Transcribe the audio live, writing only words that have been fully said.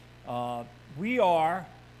We are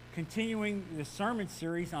continuing the sermon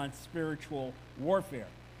series on spiritual warfare,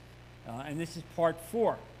 and this is part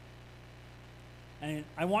 4. And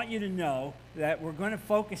I want you to know that we're going to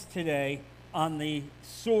focus today on the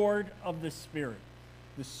sword of the Spirit.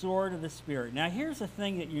 The sword of the Spirit. Now, here's the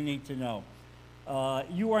thing that you need to know.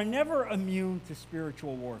 You are never immune to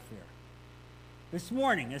spiritual warfare. This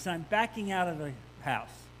morning, as I'm backing out of the house,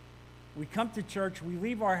 we come to church, we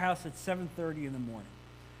leave our house at 7:30 in the morning.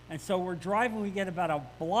 And so we're driving, we get about a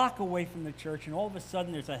block away from the church, and all of a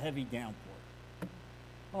sudden there's a heavy downpour.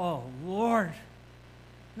 Oh, Lord,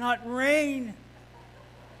 not rain.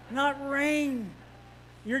 Not rain.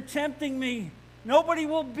 You're tempting me. Nobody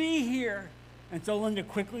will be here. And so Linda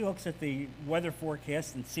quickly looks at the weather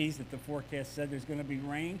forecast and sees that the forecast said there's going to be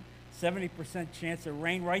rain, 70% chance of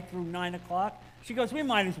rain right through 9 o'clock. She goes, we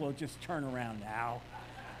might as well just turn around now.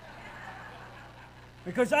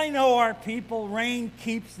 Because I know our people, rain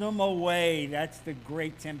keeps them away. That's the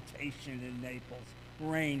great temptation in Naples.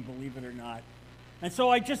 Rain, believe it or not. And so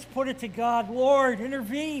I just put it to God, Lord,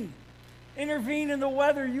 intervene. Intervene in the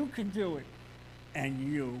weather. You can do it.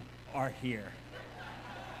 And you are here.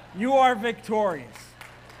 You are victorious.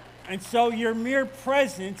 And so your mere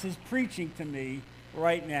presence is preaching to me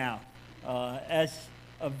right now as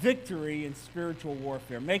a victory in spiritual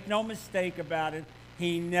warfare. Make no mistake about it.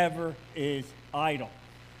 He never is idle.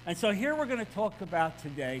 And so here we're going to talk about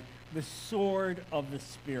today the sword of the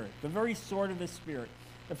Spirit, the very sword of the Spirit.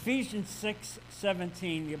 Ephesians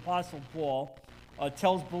 6:17, the Apostle Paul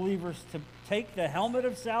tells believers to take the helmet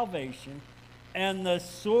of salvation and the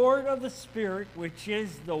sword of the Spirit, which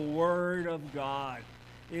is the Word of God.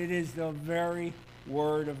 It is the very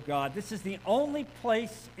Word of God. This is the only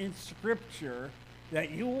place in Scripture that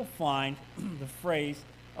you will find the phrase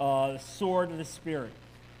sword of the Spirit.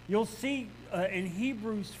 You'll see in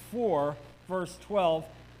Hebrews 4, verse 12,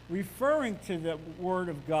 referring to the Word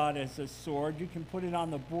of God as a sword. You can put it on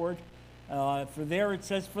the board. For there it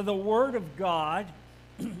says, for the Word of God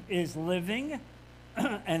is living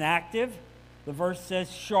and active. The verse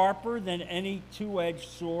says, sharper than any two-edged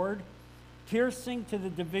sword, piercing to the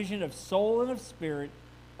division of soul and of spirit,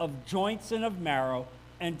 of joints and of marrow,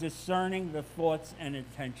 and discerning the thoughts and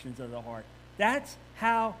intentions of the heart. That's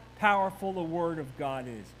how powerful the Word of God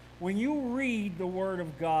is. When you read the Word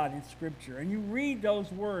of God in Scripture, and you read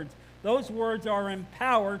those words are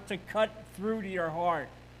empowered to cut through to your heart,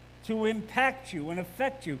 to impact you and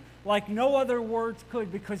affect you like no other words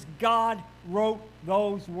could, because God wrote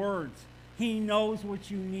those words. He knows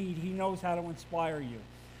what you need. He knows how to inspire you.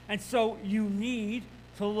 And so you need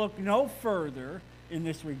to look no further in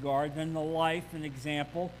this regard than the life and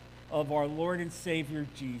example of our Lord and Savior,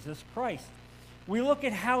 Jesus Christ. We look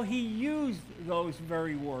at how he used those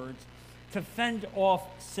very words to fend off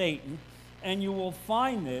Satan, and you will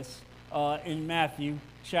find this in Matthew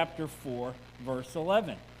chapter 4, verse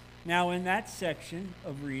 11. Now, in that section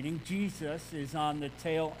of reading, Jesus is on the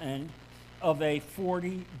tail end of a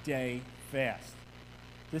 40-day fast.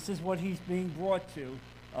 This is what he's being brought to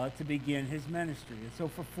begin his ministry. And so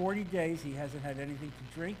for 40 days, he hasn't had anything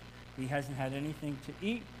to drink. He hasn't had anything to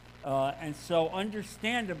eat. And so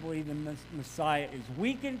understandably, the Messiah is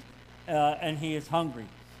weakened and he is hungry.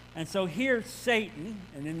 And so here Satan,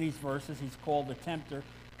 and in these verses he's called the tempter,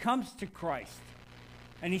 comes to Christ.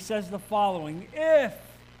 And he says the following, if,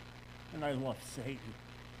 and I love Satan,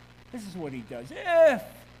 this is what he does,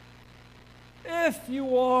 if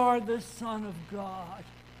you are the Son of God.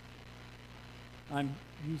 I'm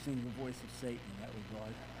using the voice of Satan in that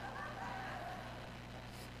regard.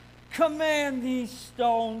 Command these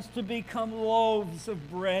stones to become loaves of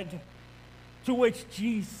bread. To which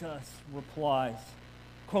Jesus replies,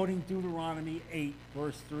 quoting Deuteronomy 8,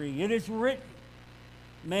 verse 3, it is written,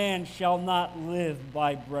 man shall not live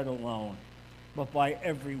by bread alone, but by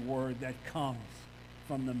every word that comes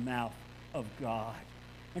from the mouth of God.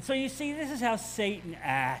 And so you see, this is how Satan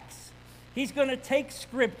acts. He's going to take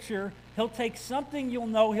Scripture, he'll take something you'll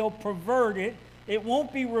know, he'll pervert it, it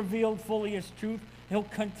won't be revealed fully as truth, he'll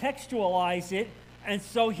contextualize it, and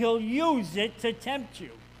so he'll use it to tempt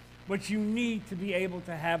you. But you need to be able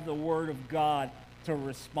to have the Word of God to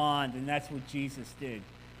respond, and that's what Jesus did.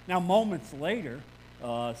 Now, moments later,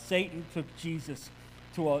 Satan took Jesus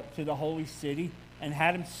to the holy city and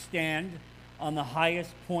had him stand on the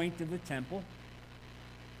highest point of the temple.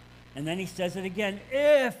 And then he says it again,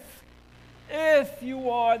 if you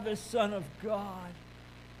are the Son of God,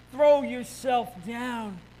 throw yourself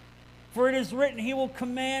down. For it is written, he will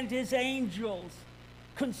command his angels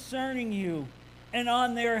concerning you, and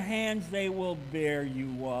on their hands they will bear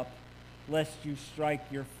you up, lest you strike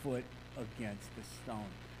your foot against a stone.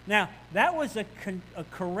 Now, that was a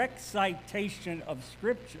correct citation of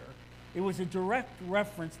Scripture. It was a direct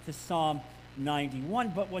reference to Psalm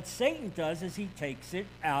 91, but what Satan does is he takes it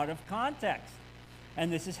out of context.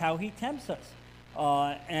 And this is how he tempts us.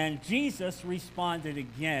 And Jesus responded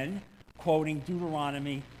again, quoting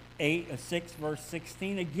Deuteronomy 6, verse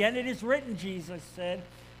 16. Again, it is written, Jesus said,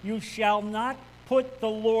 you shall not put the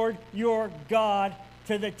Lord your God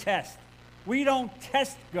to the test. We don't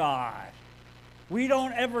test God. We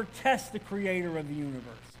don't ever test the creator of the universe.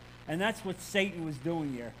 And that's what Satan was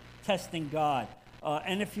doing here, testing God.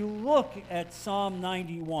 And if you look at Psalm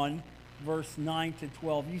 91, verse 9 to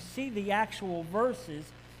 12, you see the actual verses,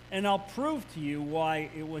 and I'll prove to you why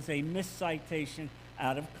it was a miscitation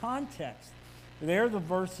out of context. There the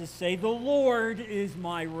verses say, the Lord is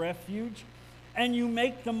my refuge, and you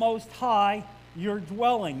make the Most High your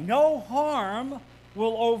dwelling. No harm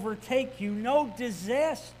will overtake you, no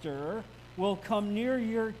disaster will come near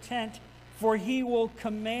your tent, for he will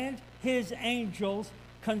command his angels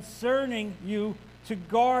concerning you to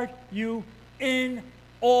guard you in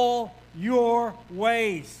all your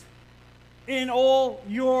ways. In all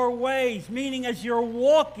your ways, meaning as you're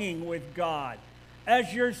walking with God,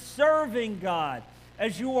 as you're serving God,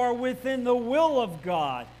 as you are within the will of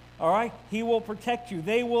God, all right, he will protect you.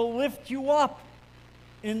 They will lift you up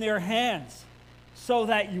in their hands so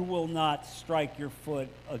that you will not strike your foot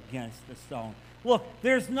against the stone. Look,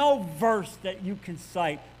 there's no verse that you can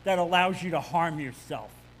cite that allows you to harm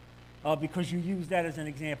yourself because you use that as an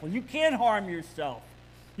example. You can't harm yourself.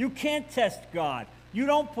 You can't test God. You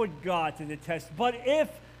don't put God to the test. But if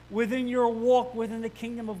within your walk within the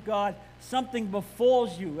kingdom of God, something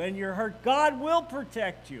befalls you and you're hurt, God will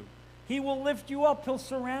protect you. He will lift you up. He'll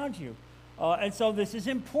surround you. And so this is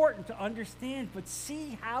important to understand. But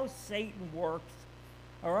see how Satan works.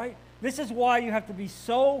 All right? This is why you have to be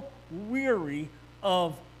so weary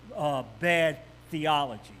of bad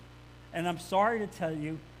theology. And I'm sorry to tell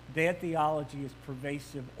you, bad theology is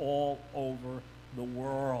pervasive all over the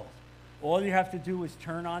world. All you have to do is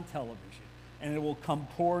turn on television, and it will come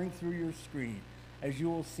pouring through your screen as you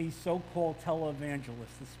will see so-called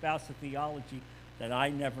televangelists espouse a theology that I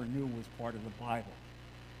never knew was part of the Bible.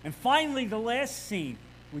 And finally, the last scene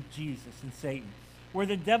with Jesus and Satan, where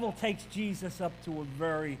the devil takes Jesus up to a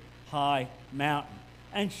very high mountain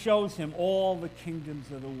and shows him all the kingdoms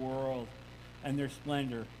of the world and their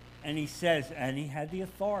splendor. And he says, and he had the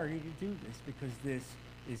authority to do this because this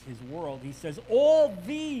is his world. He says, all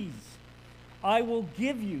these I will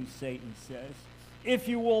give you, Satan says, if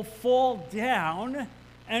you will fall down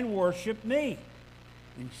and worship me.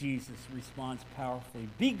 And Jesus responds powerfully,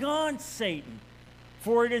 begone, Satan,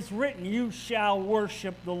 for it is written, you shall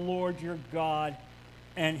worship the Lord your God,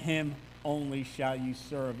 and him only shall you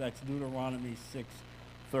serve. That's Deuteronomy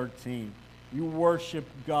 6:13. You worship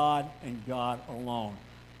God and God alone.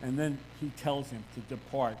 And then he tells him to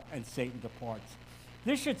depart, and Satan departs.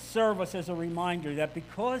 This should serve us as a reminder that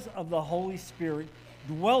because of the Holy Spirit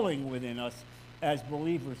dwelling within us as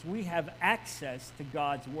believers, we have access to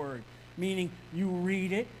God's Word, meaning you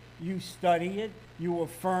read it, you study it, you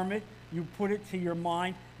affirm it, you put it to your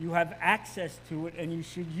mind, you have access to it, and you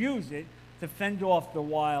should use it to fend off the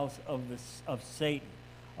wiles of Satan.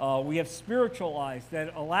 We have spiritual eyes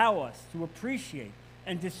that allow us to appreciate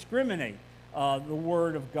and discriminate the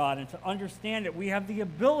Word of God and to understand it. We have the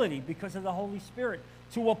ability, because of the Holy Spirit,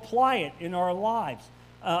 to apply it in our lives.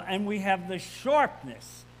 And we have the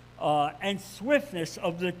sharpness and swiftness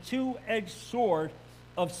of the two-edged sword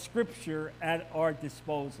of Scripture at our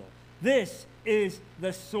disposal. This is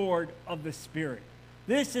the sword of the Spirit.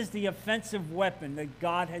 This is the offensive weapon that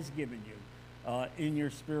God has given you in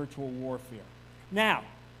your spiritual warfare. Now,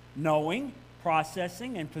 knowing,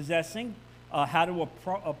 processing, and possessing how to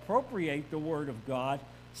appropriate the Word of God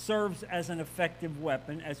serves as an effective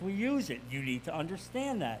weapon as we use it. You need to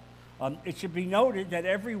understand that. It should be noted that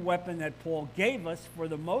every weapon that Paul gave us, for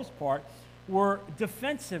the most part, were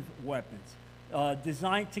defensive weapons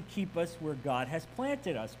designed to keep us where God has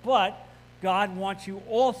planted us. But God wants you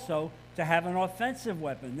also to have an offensive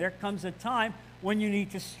weapon. There comes a time when you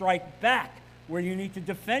need to strike back, where you need to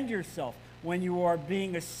defend yourself, when you are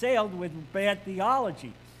being assailed with bad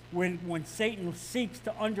theology, when Satan seeks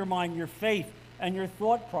to undermine your faith and your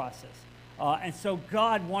thought process. And so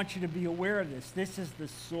God wants you to be aware of this. This is the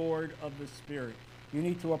sword of the Spirit. You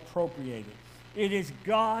need to appropriate it. It is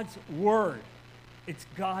God's Word. It's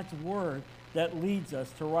God's Word that leads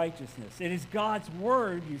us to righteousness. It is God's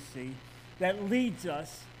Word, you see, that leads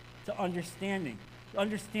us to understanding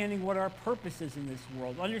what our purpose is in this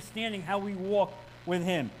world, understanding how we walk with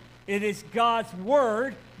Him. It is God's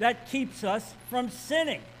Word that keeps us from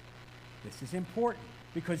sinning. This is important.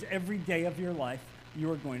 because every day of your life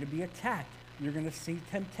you are going to be attacked. You're going to see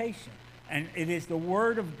temptation. And it is the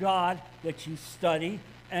Word of God that you study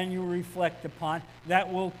and you reflect upon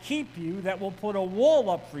that will keep you, that will put a wall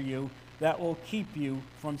up for you, that will keep you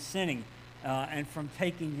from sinning and from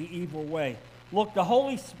taking the evil way. Look, the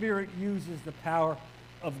Holy Spirit uses the power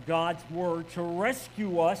of God's Word to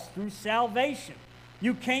rescue us through salvation.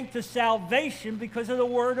 You came to salvation because of the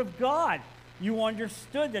Word of God. You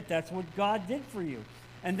understood that that's what God did for you.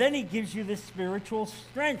 And then He gives you the spiritual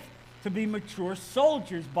strength to be mature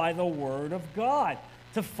soldiers by the Word of God,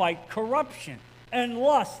 to fight corruption and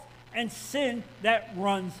lust and sin that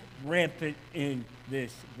runs rampant in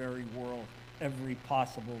this very world every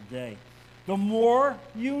possible day. The more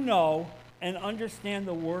you know and understand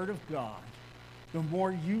the Word of God, the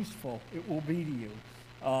more useful it will be to you.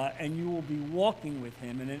 And you will be walking with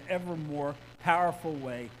Him in an ever more powerful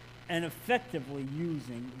way and effectively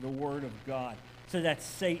using the Word of God so that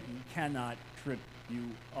Satan cannot trip you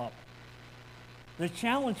up. The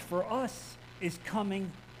challenge for us is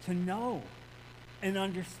coming to know and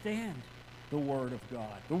understand the Word of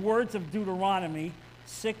God. The words of Deuteronomy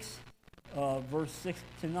 6, verse 6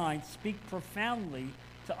 to 9 speak profoundly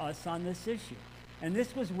to us on this issue. And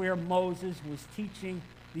this was where Moses was teaching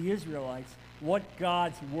the Israelites what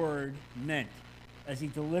God's Word meant as he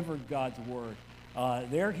delivered God's Word.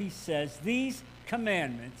 There he says, "These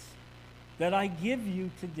commandments that I give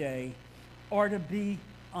you today are to be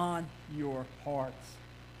on your hearts.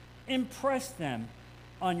 Impress them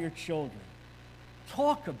on your children.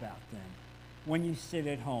 Talk about them when you sit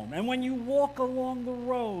at home and when you walk along the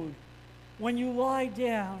road, when you lie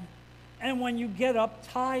down, and when you get up.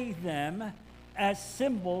 Tie them as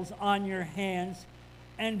symbols on your hands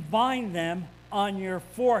and bind them on your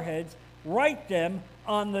foreheads. Write them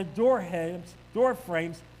on the door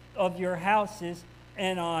frames of your houses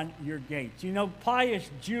and on your gates." You know, pious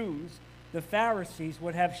Jews, the Pharisees,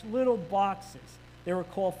 would have little boxes. They were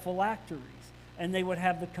called phylacteries. And they would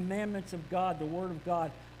have the commandments of God, the Word of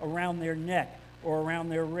God, around their neck or around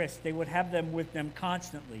their wrist. They would have them with them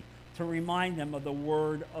constantly to remind them of the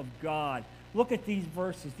Word of God. Look at these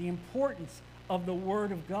verses, the importance of the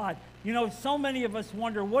Word of God. You know, so many of us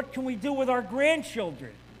wonder, what can we do with our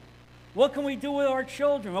grandchildren? What can we do with our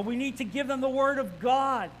children? Well, we need to give them the Word of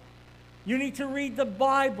God. You need to read the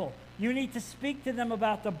Bible. You need to speak to them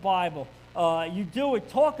about the Bible. You do it.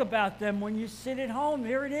 Talk about them when you sit at home.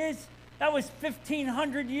 Here it is. That was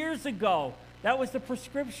 1,500 years ago. That was the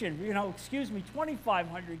prescription,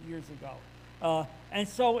 2,500 years ago. And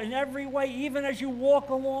so in every way, even as you walk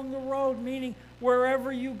along the road, meaning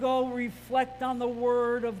wherever you go, reflect on the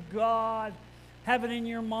Word of God. Have it in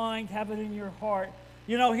your mind, have it in your heart.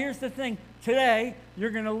 You know, here's the thing. Today,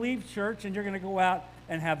 you're going to leave church and you're going to go out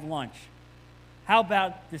and have lunch. How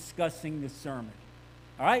about discussing the sermon?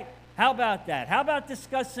 All right? How about that? How about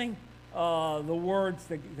discussing the words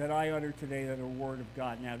that I utter today that are Word of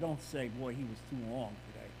God? Now, don't say, boy, he was too long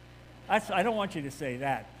today. I don't want you to say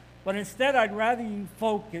that. But instead, I'd rather you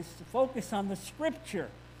focus on the Scripture,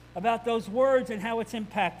 about those words and how it's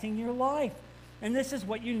impacting your life. And this is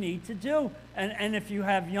what you need to do. And if you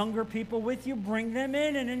have younger people with you, bring them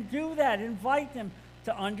in and do that. Invite them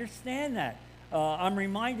to understand that. I'm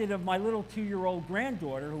reminded of my little 2-year-old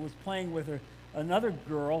granddaughter who was playing with another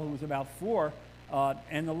girl who was about 4.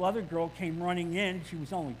 And the other girl came running in. She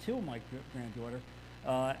was only 2, my granddaughter.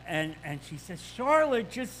 And she says,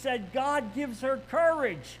 "Charlotte just said God gives her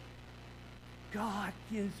courage." God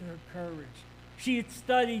gives her courage. She had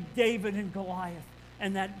studied David and Goliath,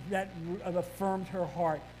 and that affirmed her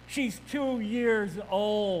heart. She's 2 years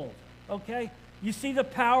old, okay? You see the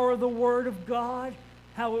power of the Word of God,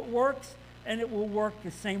 how it works? And it will work the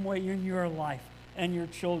same way in your life and your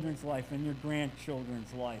children's life and your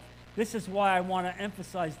grandchildren's life. This is why I want to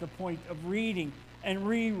emphasize the point of reading and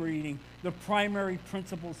rereading the primary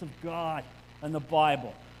principles of God and the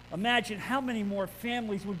Bible. Imagine how many more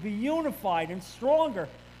families would be unified and stronger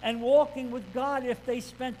and walking with God if they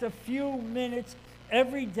spent a few minutes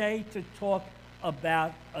every day to talk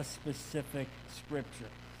about a specific scripture.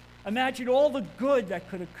 Imagine all the good that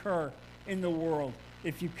could occur in the world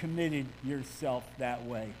if you committed yourself that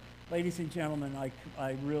way. Ladies and gentlemen,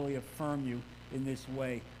 I really affirm you in this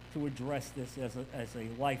way to address this as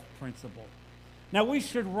a life principle. Now, we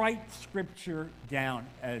should write Scripture down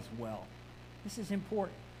as well. This is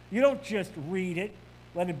important. You don't just read it,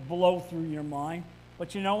 let it blow through your mind.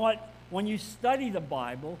 But you know what? When you study the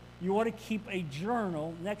Bible, you ought to keep a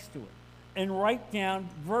journal next to it and write down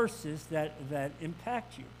verses that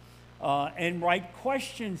impact you and write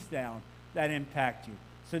questions down that impact you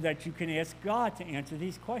so that you can ask God to answer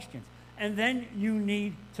these questions. And then you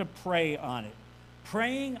need to pray on it.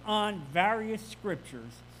 praying on various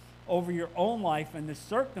scriptures over your own life and the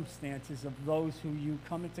circumstances of those who you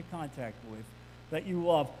come into contact with that you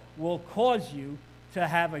love will cause you to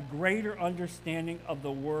have a greater understanding of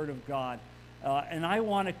the Word of God. And I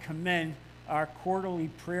want to commend our quarterly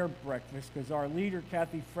prayer breakfast because our leader,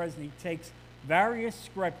 Kathy Fresney, takes various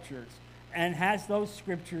scriptures and has those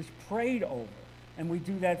scriptures prayed over. And we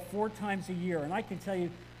do that 4 times a year. And I can tell you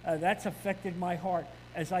that's affected my heart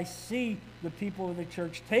as I see the people of the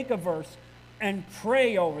church take a verse and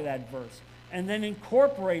pray over that verse and then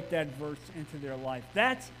incorporate that verse into their life.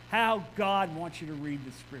 That's how God wants you to read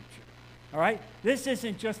the scripture. All right? This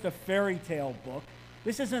isn't just a fairy tale book.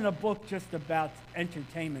 This isn't a book just about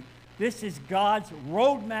entertainment. This is God's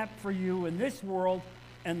roadmap for you in this world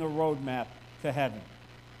and the roadmap to heaven.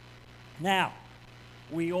 Now,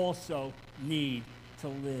 we also need to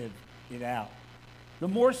live it out. The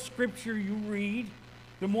more scripture you read,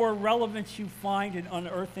 the more relevance you find in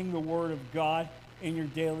unearthing the Word of God in your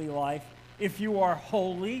daily life. If you are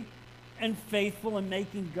holy and faithful in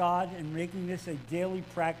making God and making this a daily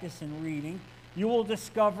practice in reading, you will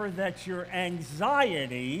discover that your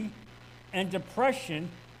anxiety and depression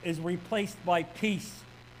is replaced by peace.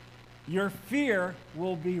 Your fear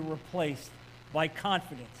will be replaced by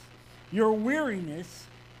confidence. Your weariness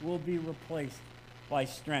will be replaced by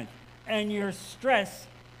strength. And your stress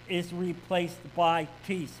is replaced by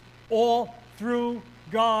peace, all through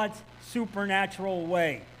God's supernatural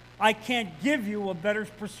way. I can't give you a better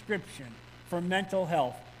prescription for mental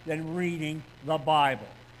health than reading the Bible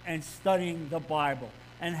and studying the Bible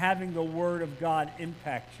and having the Word of God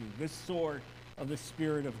impact you, the sword of the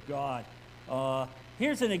Spirit of God.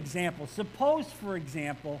 Here's an example. Suppose, for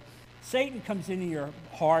example, Satan comes into your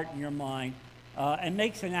heart and your mind and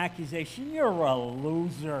makes an accusation. You're a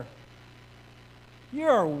loser.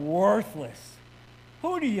 You're worthless.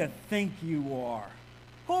 Who do you think you are?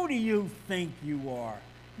 Who do you think you are?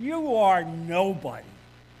 You are nobody.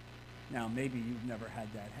 Now, maybe you've never had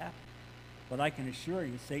that happen, but I can assure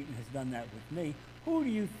you Satan has done that with me. Who do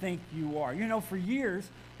you think you are? You know, for years,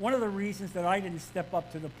 one of the reasons that I didn't step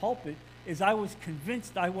up to the pulpit is I was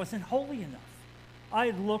convinced I wasn't holy enough. I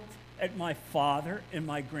had looked at my father and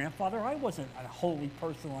my grandfather. I wasn't a holy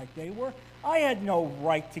person like they were. I had no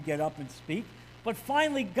right to get up and speak. But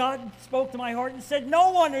finally, God spoke to my heart and said, no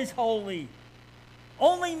one is holy,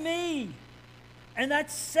 only me. And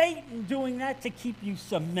that's Satan doing that to keep you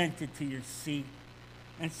cemented to your seat.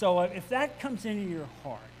 And so if that comes into your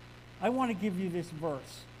heart, I want to give you this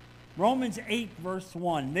verse. Romans 8, verse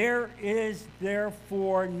 1. There is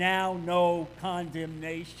therefore now no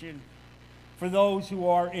condemnation for those who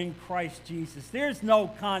are in Christ Jesus. There's no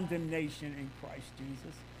condemnation in Christ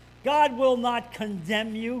Jesus. God will not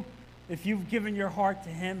condemn you if you've given your heart to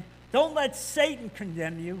Him. Don't let Satan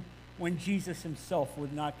condemn you when Jesus Himself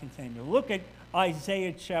would not condemn you. Look at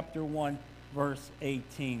Isaiah chapter 1, verse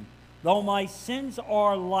 18. Though my sins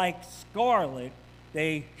are like scarlet,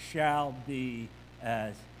 they shall be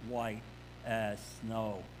as white as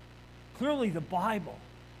snow. Clearly, the Bible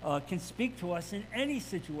can speak to us in any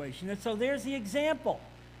situation. And so there's the example,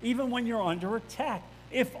 even when you're under attack,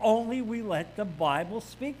 if only we let the Bible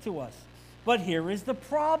speak to us. But here is the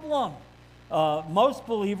problem. Most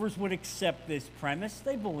believers would accept this premise.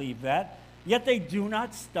 They believe that. Yet they do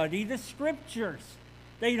not study the Scriptures.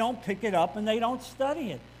 They don't pick it up and they don't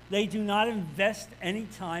study it. They do not invest any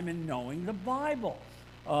time in knowing the Bible.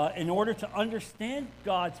 In order to understand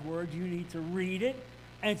God's Word, you need to read it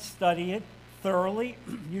and study it thoroughly.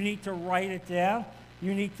 You need to write it down.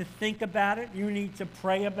 You need to think about it. You need to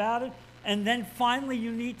pray about it. And then finally,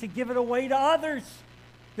 you need to give it away to others.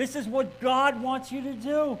 This is what God wants you to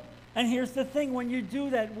do. And here's the thing, when you do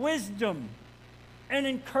that, wisdom and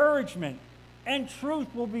encouragement and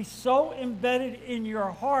truth will be so embedded in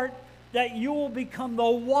your heart that you will become the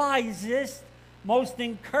wisest, most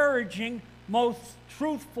encouraging, most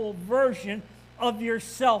truthful version of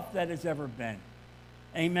yourself that has ever been.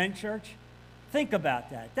 Amen, church? Think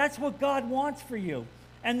about that. That's what God wants for you.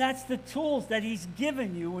 And that's the tools that He's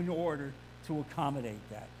given you in order to accommodate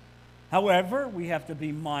that. However, we have to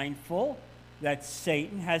be mindful that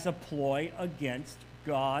Satan has a ploy against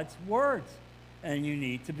God's words. And you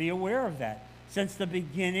need to be aware of that. Since the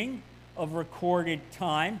beginning of recorded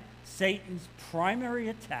time, Satan's primary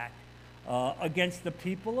attack against the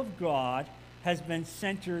people of God has been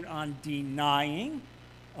centered on denying,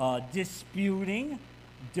 disputing,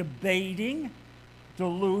 debating,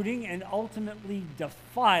 diluting, and ultimately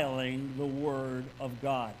defiling the Word of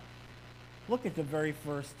God. Look at the very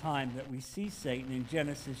first time that we see Satan in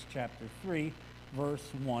Genesis chapter 3, verse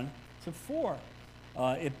 1 to 4.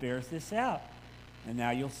 It bears this out. And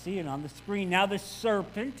now you'll see it on the screen. Now the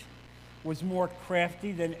serpent was more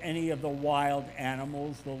crafty than any of the wild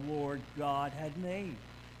animals the Lord God had made.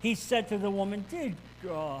 He said to the woman, "Did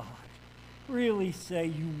God really say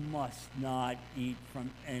you must not eat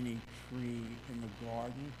from any tree in the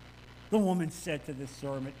garden?" The woman said to the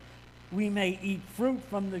serpent, "We may eat fruit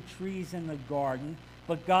from the trees in the garden,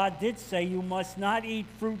 but God did say you must not eat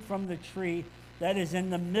fruit from the tree that is in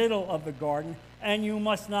the middle of the garden, and you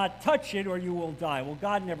must not touch it or you will die." Well,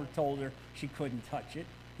 God never told her she couldn't touch it.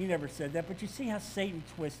 He never said that. But you see how Satan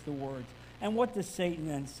twists the words. And what does Satan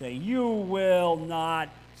then say? "You will not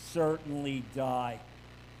certainly die,"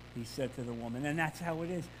 he said to the woman. And that's how it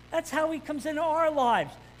is. That's how he comes into our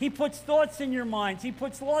lives. He puts thoughts in your minds. He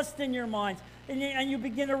puts lust in your minds. And you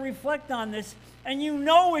begin to reflect on this. And you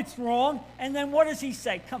know it's wrong. And then what does he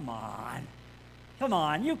say? Come on. Come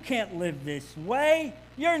on. You can't live this way.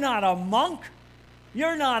 You're not a monk.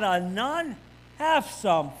 You're not a nun. Have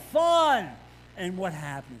some fun. And what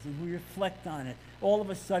happens is we reflect on it. All of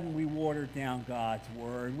a sudden, we water down God's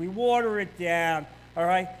word. We water it down, all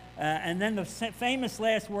right? And then the famous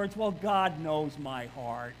last words, "Well, God knows my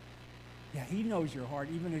heart." Yeah, he knows your heart,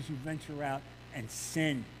 even as you venture out and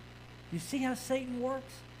sin. You see how Satan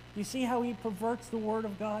works? You see how he perverts the word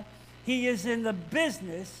of God? He is in the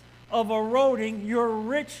business of eroding your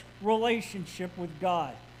rich relationship with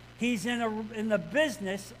God. He's in the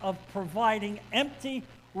business of providing empty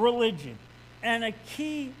religion. And a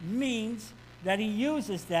key means that he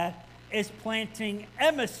uses that is planting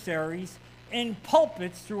emissaries in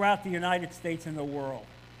pulpits throughout the United States and the world.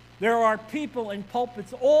 There are people in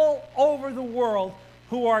pulpits all over the world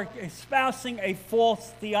who are espousing a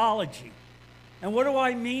false theology. And what do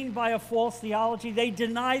I mean by a false theology? They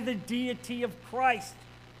deny the deity of Christ.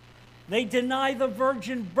 They deny the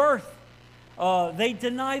virgin birth. They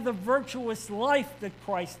deny the virtuous life that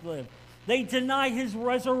Christ lived. They deny his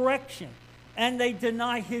resurrection. And they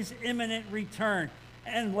deny his imminent return.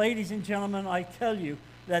 And ladies and gentlemen, I tell you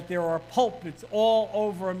that there are pulpits all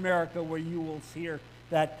over America where you will hear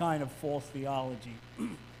that kind of false theology.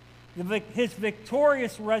 His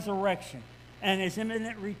victorious resurrection and his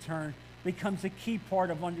imminent return becomes a key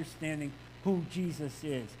part of understanding who Jesus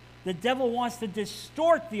is. The devil wants to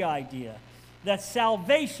distort the idea that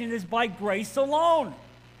salvation is by grace alone.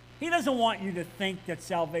 He doesn't want you to think that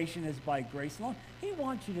salvation is by grace alone. He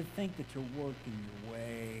wants you to think that you're working your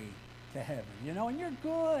way to heaven, you know, and you're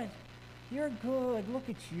good. You're good. Look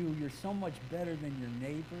at you. You're so much better than your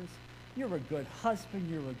neighbors. You're a good husband.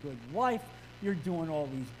 You're a good wife. You're doing all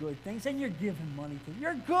these good things, and you're giving money to them.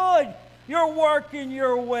 You're good. You're working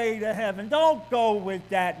your way to heaven. Don't go with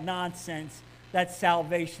that nonsense that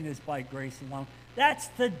salvation is by grace alone. That's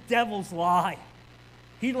the devil's lie.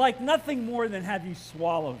 He'd like nothing more than have you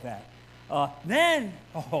swallow that.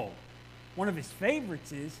 One of his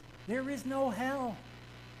favorites is, there is no hell,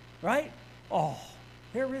 right? Oh,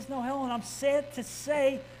 there is no hell. And I'm sad to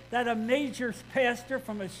say that a major pastor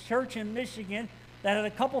from a church in Michigan that had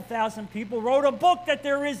a couple thousand people wrote a book that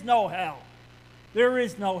there is no hell. There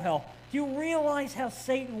is no hell. Do you realize how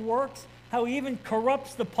Satan works? How he even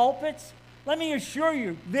corrupts the pulpits? Let me assure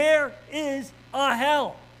you, there is a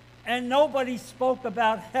hell. And nobody spoke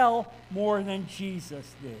about hell more than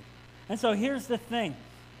Jesus did. And so here's the thing.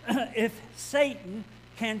 If Satan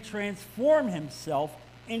can transform himself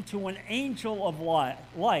into an angel of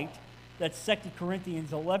light that 2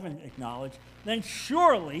 Corinthians 11 acknowledged, then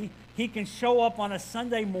surely he can show up on a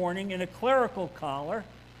Sunday morning in a clerical collar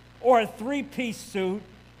or a three-piece suit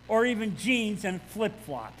or even jeans and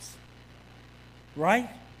flip-flops. Right?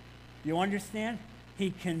 You understand? He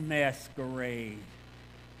can masquerade.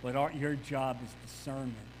 But your job is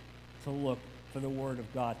discernment, to look for the Word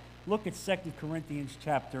of God. Look at 2 Corinthians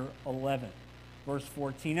chapter 11, verse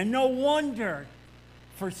 14. And no wonder,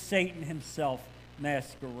 for Satan himself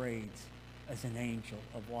masquerades as an angel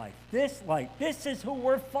of light. This is who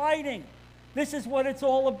we're fighting. This is what it's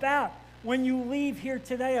all about. When you leave here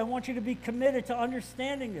today, I want you to be committed to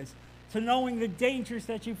understanding this, to knowing the dangers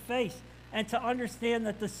that you face, and to understand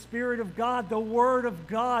that the Spirit of God, the Word of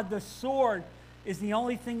God, the sword, is the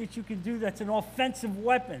only thing that you can do that's an offensive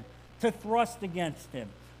weapon to thrust against him.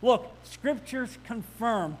 Look, scriptures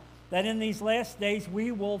confirm that in these last days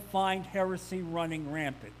we will find heresy running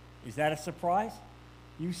rampant. Is that a surprise?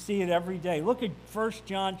 You see it every day. Look at 1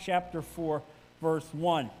 John chapter 4, verse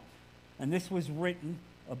 1. And this was written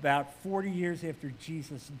about 40 years after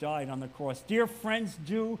Jesus died on the cross. Dear friends,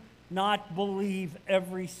 do not believe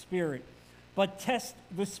every spirit, but test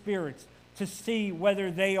the spirits to see whether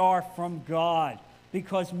they are from God,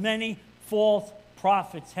 because many false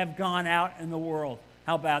prophets have gone out in the world.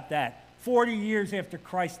 How about that? 40 years after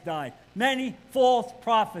Christ died. Many false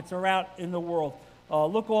prophets are out in the world.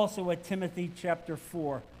 Look also at Timothy chapter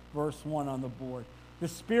 4, verse 1 on the board. The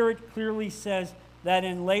Spirit clearly says that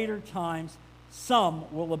in later times,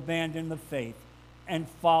 some will abandon the faith and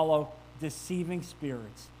follow deceiving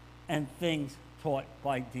spirits and things taught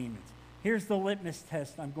by demons. Here's the litmus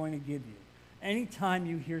test I'm going to give you. Anytime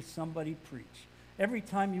you hear somebody preach, every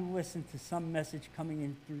time you listen to some message coming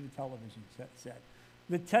in through the television set,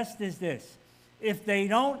 the test is this. If they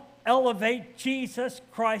don't elevate Jesus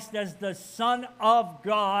Christ as the Son of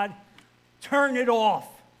God, turn it off.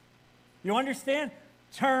 You understand?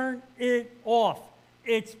 Turn it off.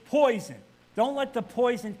 It's poison. Don't let the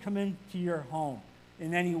poison come into your home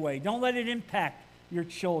in any way. Don't let it impact your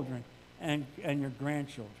children and your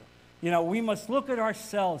grandchildren. You know, we must look at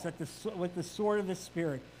ourselves with the sword of the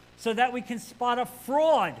Spirit so that we can spot a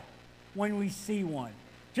fraud when we see one.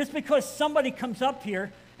 Just because somebody comes up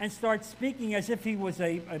here and starts speaking as if he was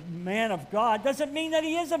a man of God doesn't mean that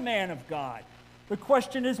he is a man of God. The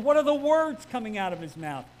question is, what are the words coming out of his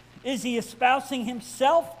mouth? Is he espousing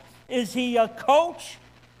himself? Is he a coach?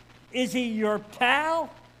 Is he your pal?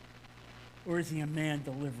 Or is he a man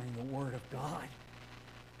delivering the word of God?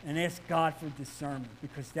 And ask God for discernment,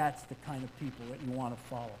 because that's the kind of people that you want to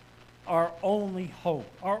follow. Our only hope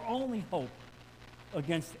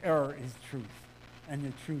against error is truth. And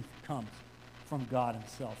the truth comes from God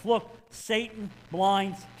himself. Look, Satan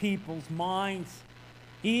blinds people's minds.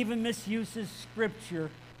 He even misuses Scripture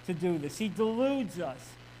to do this. He deludes us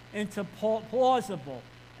into plausible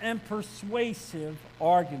and persuasive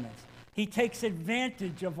arguments. He takes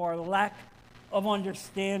advantage of our lack of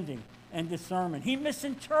understanding and discernment. He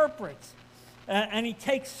misinterprets and he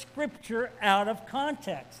takes Scripture out of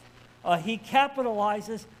context. He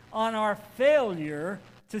capitalizes on our failure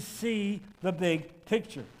to see the big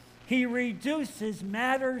picture. He reduces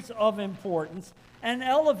matters of importance and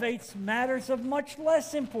elevates matters of much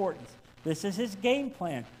less importance. This is his game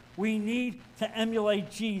plan. We need to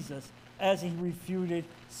emulate Jesus as he refuted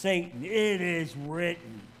Satan. It is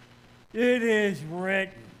written. It is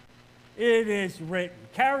written. It is written.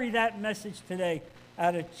 Carry that message today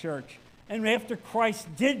out of church. And after Christ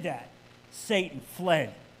did that, Satan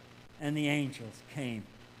fled, and the angels came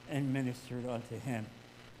and ministered unto him.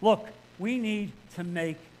 Look, we need to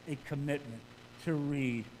make a commitment to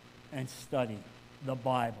read and study the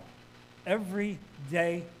Bible every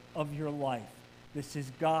day of your life. This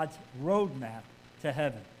is God's roadmap to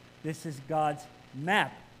heaven. This is God's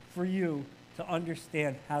map for you to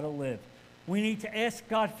understand how to live. We need to ask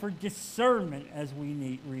God for discernment as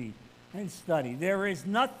we read and study. There is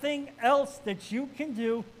nothing else that you can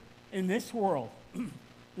do in this world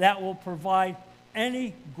that will provide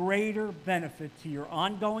any greater benefit to your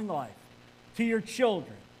ongoing life, to your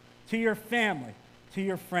children, to your family, to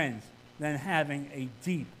your friends, than having a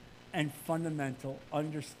deep and fundamental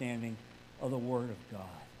understanding of the Word of God.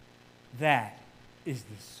 That is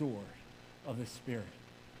the sword of the Spirit.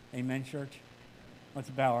 Amen, church? Let's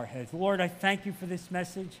bow our heads. Lord, I thank you for this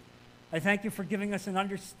message. I thank you for giving us an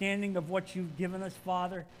understanding of what you've given us,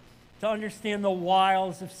 Father, to understand the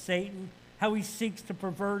wiles of Satan, how he seeks to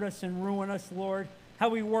pervert us and ruin us, Lord,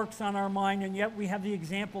 how he works on our mind, and yet we have the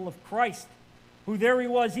example of Christ, who there he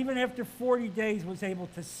was, even after 40 days, was able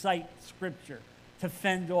to cite Scripture to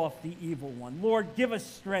fend off the evil one. Lord, give us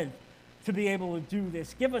strength to be able to do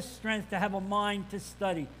this. Give us strength to have a mind to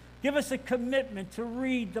study. Give us a commitment to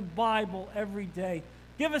read the Bible every day.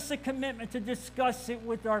 Give us a commitment to discuss it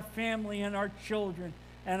with our family and our children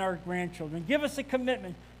and our grandchildren. Give us a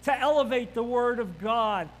commitment to elevate the Word of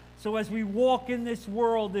God, so as we walk in this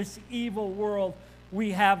world, this evil world,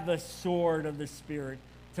 we have the sword of the Spirit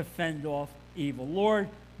to fend off evil. Lord,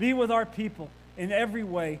 be with our people in every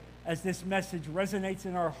way as this message resonates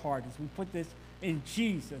in our heart, as we put this in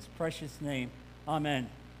Jesus' precious name. Amen.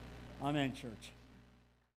 Amen, church.